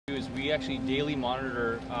we actually daily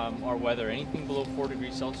monitor our weather, anything below 4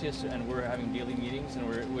 degrees Celsius, and we're having daily meetings, and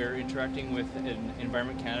we're interacting with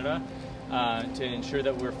Environment Canada to ensure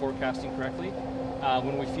that we're forecasting correctly.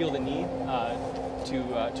 When we feel the need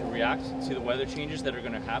to react to the weather changes that are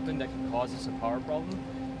going to happen that can cause us a power problem,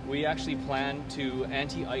 we actually plan to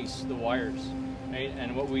anti-ice the wires. Right?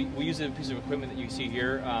 And what we use a piece of equipment that you see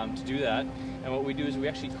here to do that. And what we do is we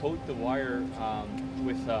actually coat the wire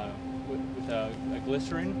with a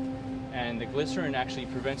glycerin, and the glycerin actually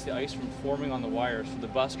prevents the ice from forming on the wire, so the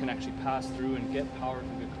bus can actually pass through and get power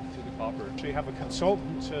through the copper. We actually have a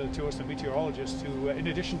consultant to us, a meteorologist, who, in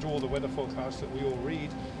addition to all the weather forecasts that we all read,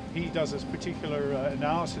 he does this particular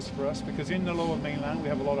analysis for us, because in the lower mainland we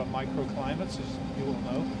have a lot of microclimates, as you all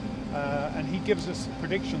know. And he gives us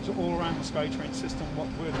predictions all around the SkyTrain system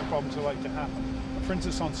where the problems are likely to happen. For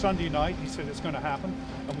instance, on Sunday night, he said it's going to happen,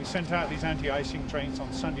 and we sent out these anti-icing trains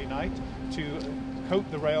on Sunday night to coat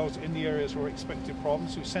the rails in the areas where we expected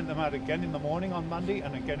problems. We sent them out again in the morning on Monday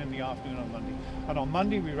and again in the afternoon on Monday. And on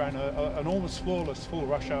Monday we ran an almost flawless full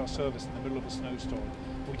rush hour service in the middle of a snowstorm.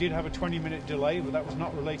 We did have a 20-minute delay, but that was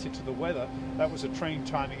not related to the weather. That was a train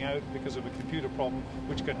timing out because of a computer problem,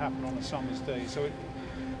 which can happen on a summer's day. So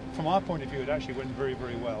from our point of view, it actually went very,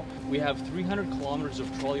 very well. We have 300 kilometers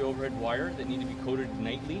of trolley overhead wire that need to be coated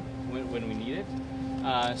nightly when we need it.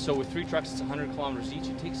 So with 3 trucks, it's 100 kilometers each.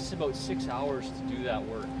 It takes us about 6 hours to do that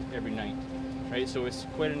work every night, right? So it's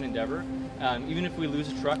quite an endeavor. Even if we lose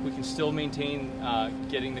a truck, we can still maintain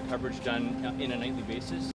getting the coverage done in a nightly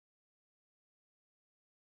basis.